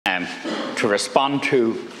To respond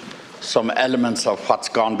to some elements of what's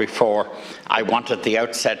gone before, I want at the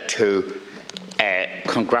outset to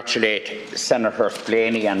congratulate Senators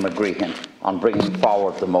Blaney and McGreehan on bringing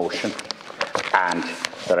forward the motion and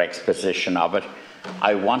their exposition of it.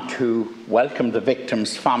 I want to welcome the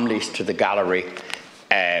victims' families to the gallery.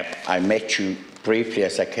 I met you briefly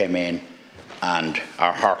as I came in, and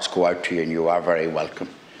our hearts go out to you, and you are very welcome,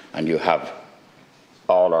 and you have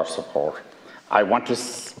all our support. I want to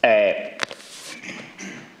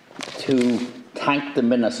thank the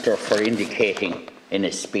Minister for indicating in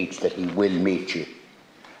his speech that he will meet you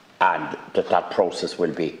and that process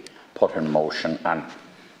will be put in motion, and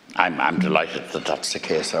I'm delighted that that's the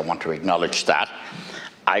case. I want to acknowledge that.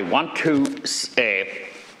 I want to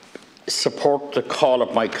support the call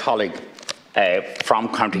of my colleague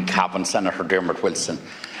from County Cavan, Senator Dermot Wilson,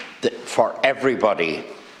 for everybody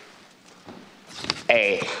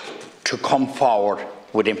to come forward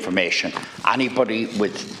with information. Anybody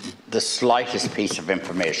with the slightest piece of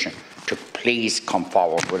information to please come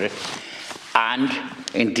forward with it, and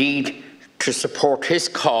indeed to support his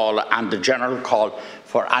call and the general call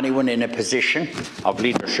for anyone in a position of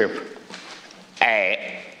leadership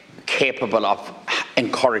capable of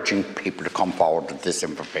encouraging people to come forward with this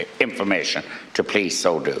information to please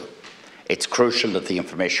so do. It's crucial that the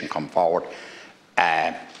information come forward,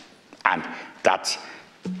 and that's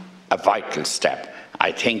a vital step.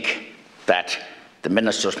 I think that the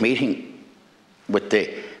Minister's meeting with the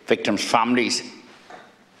victims' families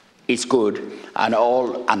is good,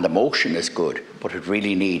 and the motion is good, but it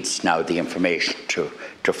really needs now the information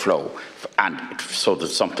to flow, and so that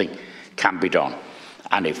something can be done.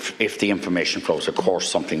 And if the information flows, of course,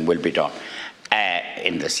 something will be done.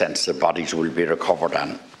 In the sense that bodies will be recovered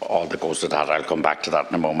and all that goes with that. I'll come back to that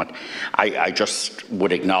in a moment. I just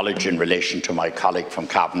would acknowledge in relation to my colleague from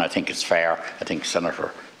Cavan, I think it's fair, I think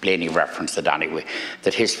Senator Blaney referenced it anyway,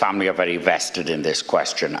 that his family are very vested in this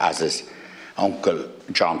question, as is Uncle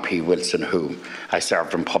John P. Wilson, whom I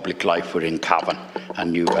served in public life with in Cavan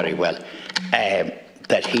and knew very well,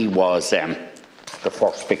 that he was the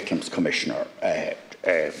first Victims Commissioner.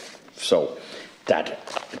 So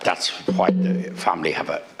that's why the family have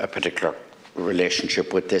a particular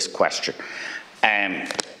relationship with this question,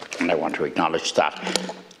 and I want to acknowledge that.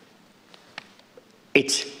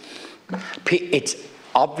 It's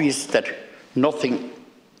obvious that nothing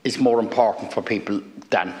is more important for people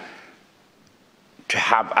than to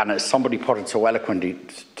have, and as somebody put it so eloquently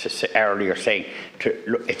earlier, saying,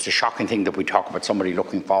 it's a shocking thing that we talk about somebody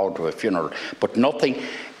looking forward to a funeral, but nothing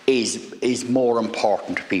is more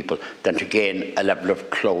important to people than to gain a level of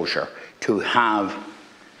closure, to have,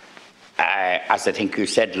 as I think you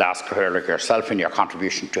said last earlier yourself in your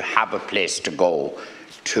contribution, to have a place to go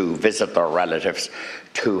to visit their relatives,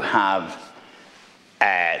 to have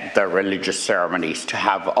their religious ceremonies, to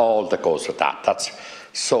have all that goes with that. That's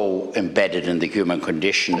so embedded in the human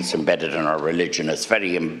condition, it's embedded in our religion, it's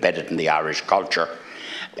very embedded in the Irish culture.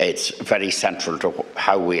 It's very central to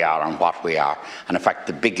how we are and what we are. And in fact,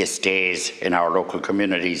 the biggest days in our local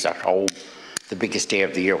communities at home, the biggest day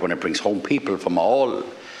of the year when it brings home people from all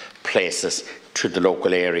places to the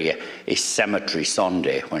local area, is Cemetery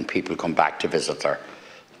Sunday, when people come back to visit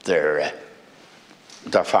their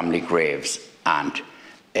family graves and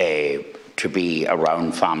to be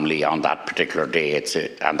around family on that particular day.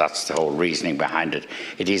 And that's the whole reasoning behind it.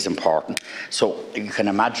 It is important. So you can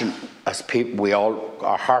imagine, as people,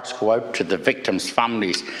 our hearts go out to the victims'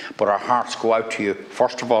 families, but our hearts go out to you,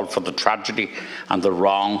 first of all, for the tragedy and the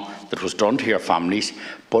wrong that was done to your families,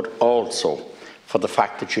 but also for the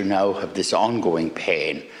fact that you now have this ongoing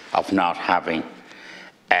pain of not having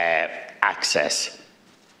access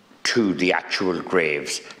to the actual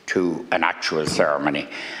graves, to an actual ceremony.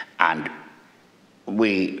 And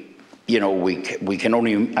we can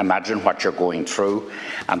only imagine what you're going through,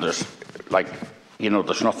 and there's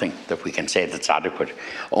nothing that we can say that's adequate,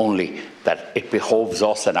 only that it behoves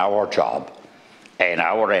us in our job, in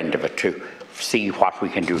our end of it, to see what we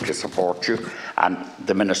can do to support you. And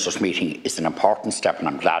the Ministers' meeting is an important step, and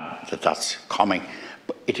I'm glad that that's coming.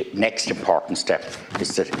 But next important step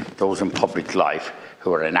is that those in public life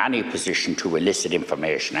who are in any position to elicit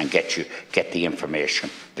information and get the information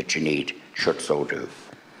that you need should so do.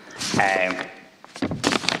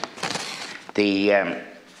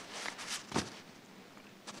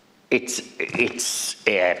 It's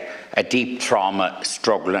a deep trauma,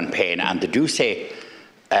 struggle and pain, and they do say,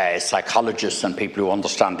 psychologists and people who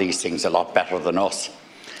understand these things a lot better than us,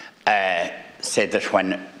 say that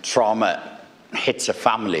when trauma hits a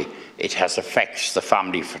family, it affects the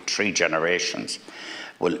family for 3 generations.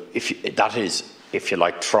 Well, that is if you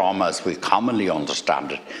like, trauma as we commonly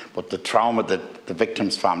understand it, but the trauma that the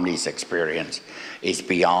victims' families experience is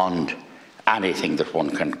beyond anything that one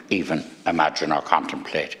can even imagine or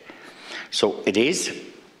contemplate. So it is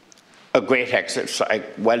a great exercise.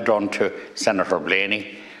 Well done to Senator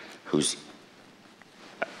Blaney, who's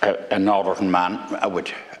a Northern man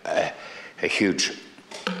with a huge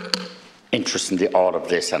interest in all of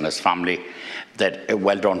this, and his family. That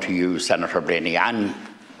well done to you, Senator Blaney, and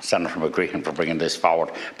Senator McGreehan, for bringing this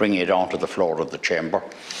forward, bringing it onto the floor of the chamber.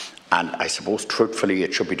 And I suppose, truthfully,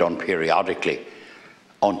 it should be done periodically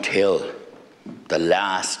until the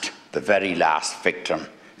very last victim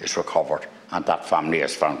is recovered and that family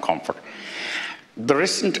has found comfort. There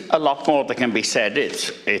isn't a lot more that can be said.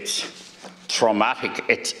 It's traumatic.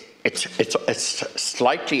 It's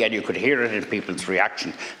slightly, and you could hear it in people's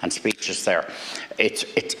reaction and speeches there.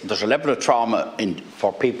 There's a level of trauma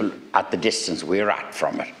for people at the distance we're at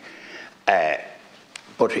from it.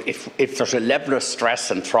 But if there's a level of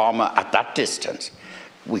stress and trauma at that distance,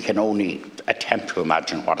 we can only attempt to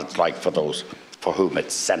imagine what it's like for those for whom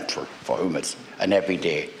it's central, for whom it's an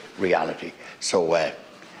everyday reality. So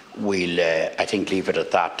we'll, I think, leave it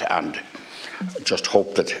at that and just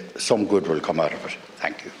hope that some good will come out of it.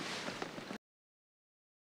 Thank you.